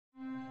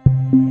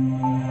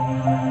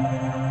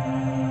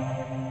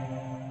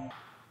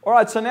All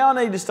right, so now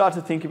I need to start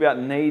to think about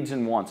needs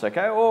and wants,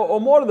 okay?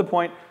 Or more to the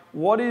point,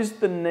 what is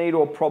the need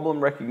or problem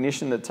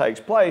recognition that takes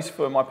place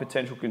for my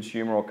potential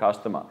consumer or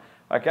customer?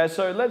 Okay,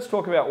 so let's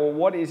talk about, well,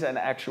 what is an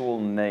actual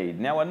need?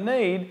 Now, a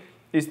need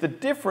is the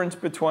difference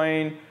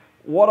between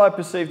what I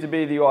perceive to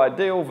be the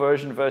ideal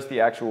version versus the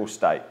actual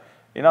state.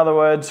 In other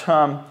words,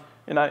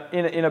 in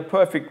a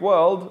perfect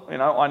world,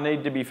 I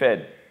need to be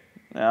fed.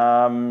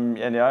 And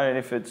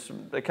if it's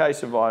the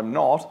case of I'm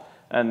not,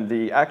 and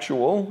the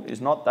actual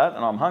is not that,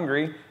 and I'm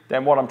hungry,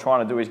 then what I'm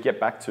trying to do is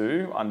get back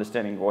to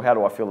understanding, well, how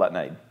do I fill that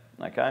need?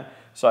 Okay,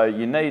 so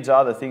your needs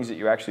are the things that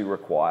you actually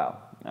require,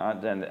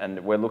 right?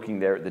 And we're looking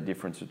there at the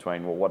difference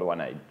between, well, what do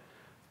I need?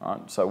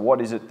 Right? So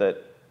what is it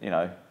that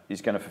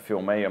is going to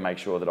fulfill me and make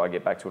sure that I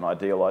get back to an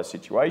idealized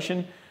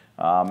situation,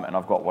 and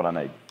I've got what I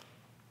need.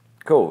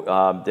 Cool.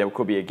 There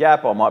could be a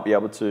gap. I might be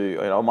able to,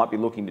 I might be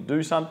looking to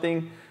do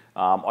something.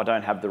 I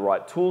don't have the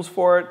right tools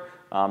for it.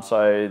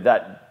 So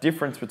that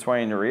difference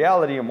between the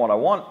reality and what I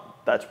want,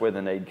 that's where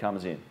the need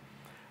comes in.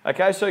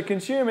 Okay, so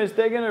consumers,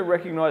 they're going to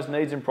recognize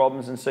needs and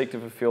problems and seek to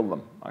fulfill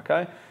them.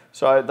 Okay,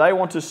 so they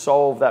want to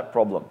solve that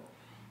problem.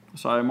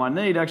 So my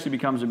need actually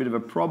becomes a bit of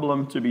a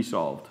problem to be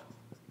solved.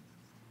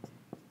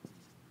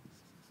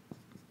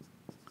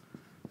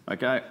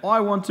 Okay,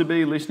 I want to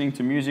be listening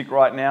to music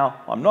right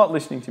now. I'm not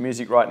listening to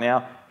music right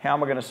now. How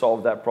am I going to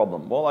solve that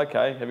problem? Well,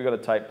 okay, have you got a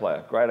tape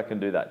player? Great, I can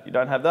do that. You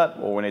don't have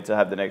that? Well, we need to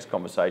have the next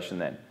conversation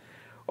then.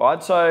 All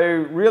right, so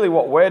really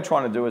what we're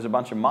trying to do as a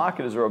bunch of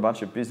marketers or a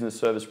bunch of business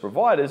service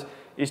providers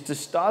is to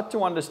start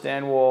to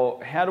understand,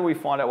 well, how do we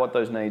find out what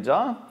those needs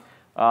are?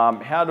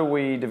 How do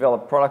we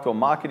develop product or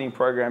marketing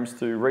programs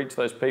to reach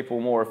those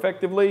people more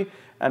effectively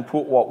and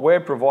put what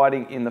we're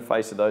providing in the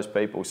face of those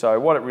people? So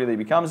what it really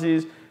becomes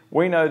is,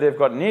 we know they've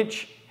got an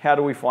itch, how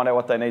do we find out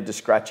what they need to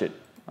scratch it?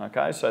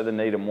 Okay, so the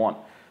need and want.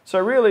 So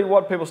really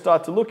what people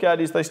start to look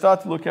at is they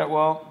start to look at,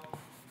 well,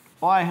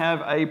 I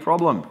have a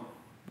problem.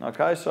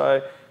 Okay,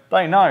 so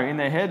they know in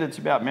their head it's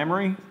about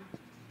memory.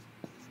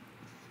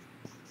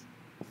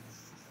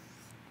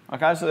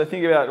 Okay, so they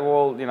think about,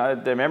 well,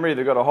 their memory,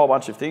 they've got a whole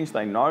bunch of things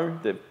they know,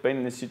 they've been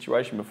in this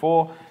situation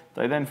before.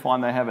 They then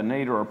find they have a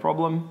need or a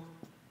problem.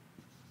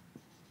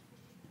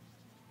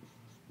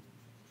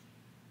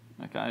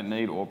 Okay,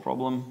 need or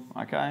problem,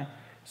 okay?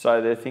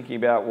 So they're thinking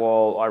about,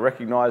 well, I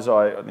recognize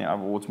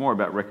well, it's more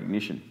about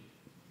recognition.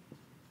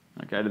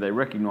 Okay, do they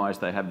recognize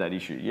they have that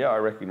issue? Yeah, I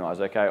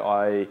recognize,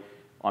 okay,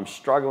 I'm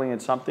struggling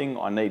at something,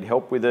 I need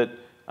help with it.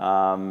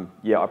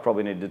 Yeah, I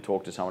probably need to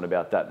talk to someone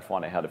about that and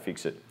find out how to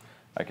fix it.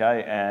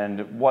 Okay,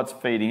 and what's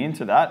feeding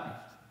into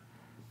that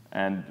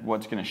and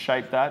what's going to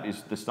shape that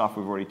is the stuff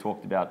we've already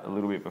talked about a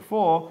little bit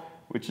before,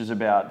 which is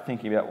about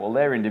thinking about, well,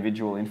 their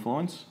individual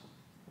influence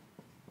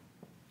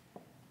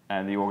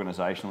and the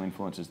organisational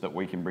influences that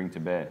we can bring to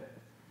bear.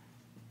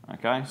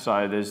 Okay,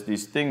 so there's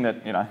this thing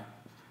that,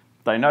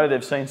 they know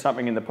they've seen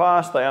something in the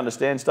past, they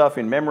understand stuff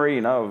in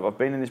memory, I've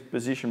been in this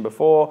position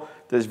before,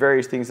 there's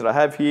various things that I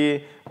have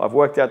here, I've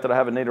worked out that I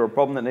have a need or a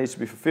problem that needs to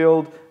be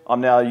fulfilled,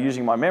 I'm now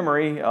using my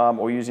memory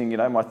or using,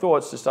 my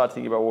thoughts to start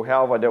thinking about, well,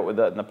 how have I dealt with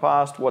that in the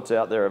past, what's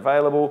out there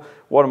available,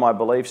 what are my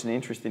beliefs and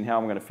interest in how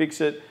I'm going to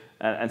fix it,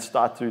 and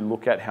start to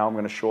look at how I'm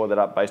going to shore that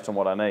up based on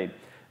what I need.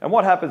 And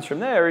what happens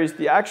from there is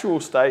the actual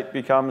state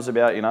becomes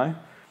about, I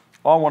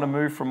want to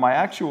move from my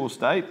actual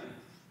state,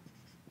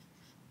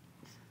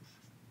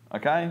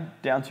 okay,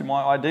 down to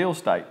my ideal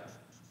state.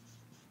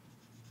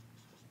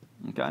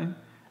 Okay,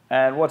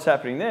 and what's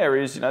happening there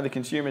is, the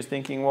consumer's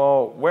thinking,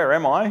 well, where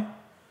am I?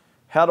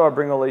 How do I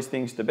bring all these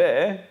things to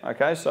bear?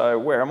 Okay, so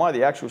where am I?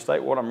 The actual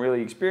state, what I'm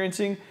really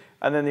experiencing,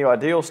 and then the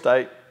ideal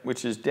state,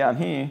 which is down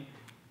here.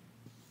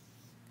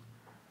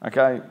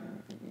 Okay,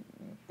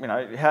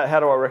 how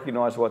do I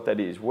recognize what that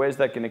is? Where's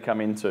that going to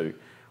come into?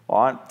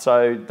 All right,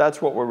 so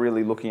that's what we're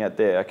really looking at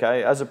there,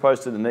 okay? As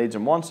opposed to the needs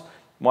and wants,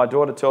 my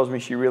daughter tells me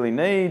she really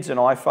needs an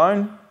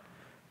iPhone,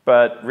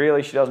 but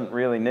really she doesn't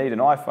really need an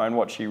iPhone.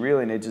 What she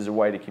really needs is a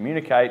way to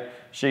communicate.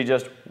 She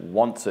just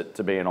wants it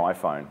to be an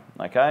iPhone,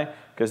 okay?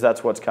 Because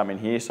that's what's come in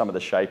here, some of the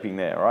shaping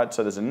there, all right?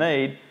 So there's a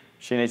need.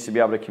 She needs to be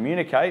able to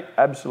communicate,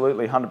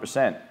 absolutely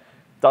 100%.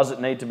 Does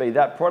it need to be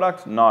that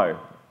product? No.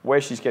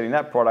 Where she's getting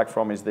that product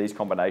from is these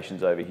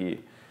combinations over here.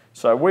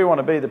 So we want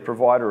to be the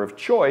provider of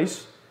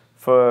choice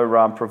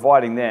for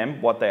providing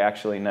them what they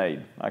actually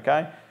need,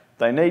 okay?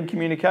 They need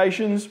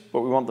communications,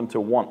 but we want them to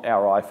want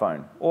our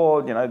iPhone.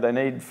 Or, they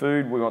need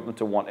food, we want them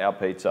to want our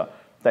pizza.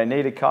 They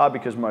need a car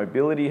because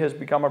mobility has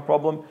become a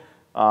problem.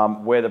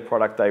 We're the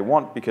product they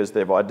want because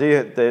they've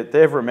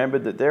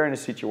remembered that they're in a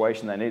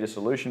situation they need a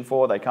solution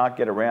for, they can't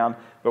get around,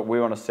 but we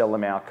want to sell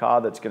them our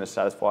car that's going to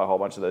satisfy a whole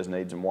bunch of those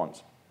needs and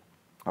wants.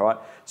 All right,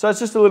 so it's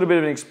just a little bit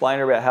of an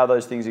explainer about how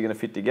those things are going to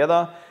fit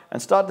together and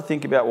start to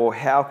think about, well,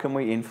 how can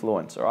we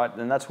influence, all right?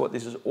 And that's what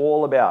this is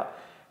all about.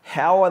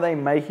 How are they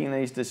making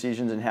these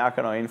decisions and how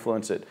can I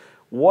influence it?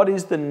 What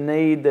is the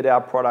need that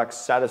our product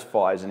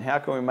satisfies and how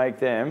can we make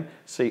them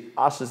see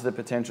us as the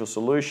potential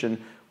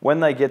solution when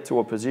they get to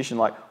a position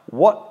like,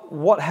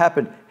 what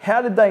happened?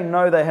 How did they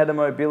know they had a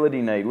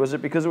mobility need? Was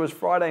it because it was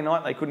Friday night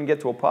and they couldn't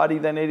get to a party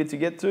they needed to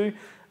get to?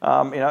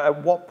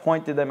 At what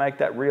point did they make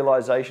that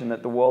realization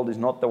that the world is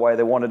not the way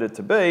they wanted it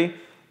to be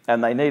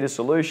and they need a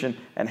solution?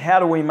 And how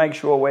do we make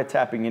sure we're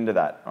tapping into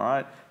that, all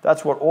right?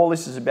 That's what all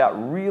this is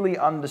about, really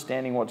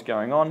understanding what's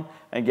going on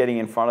and getting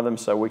in front of them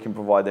so we can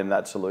provide them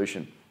that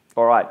solution.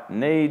 All right,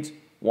 needs,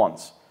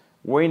 wants.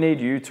 We need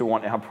you to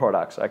want our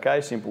products, okay?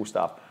 Simple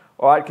stuff.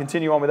 All right,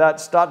 continue on with that.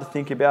 Start to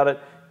think about it.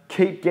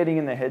 Keep getting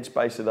in the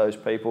headspace of those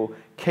people.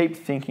 Keep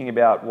thinking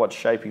about what's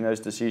shaping those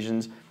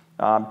decisions.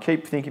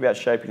 Keep thinking about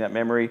shaping that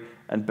memory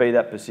and be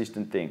that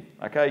persistent thing,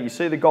 okay? You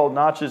see the golden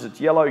arches, it's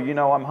yellow, you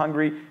know I'm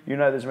hungry, you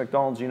know there's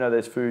McDonald's, you know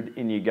there's food,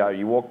 in you go.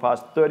 You walk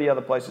past 30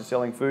 other places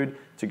selling food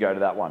to go to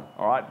that one,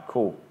 all right?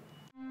 Cool.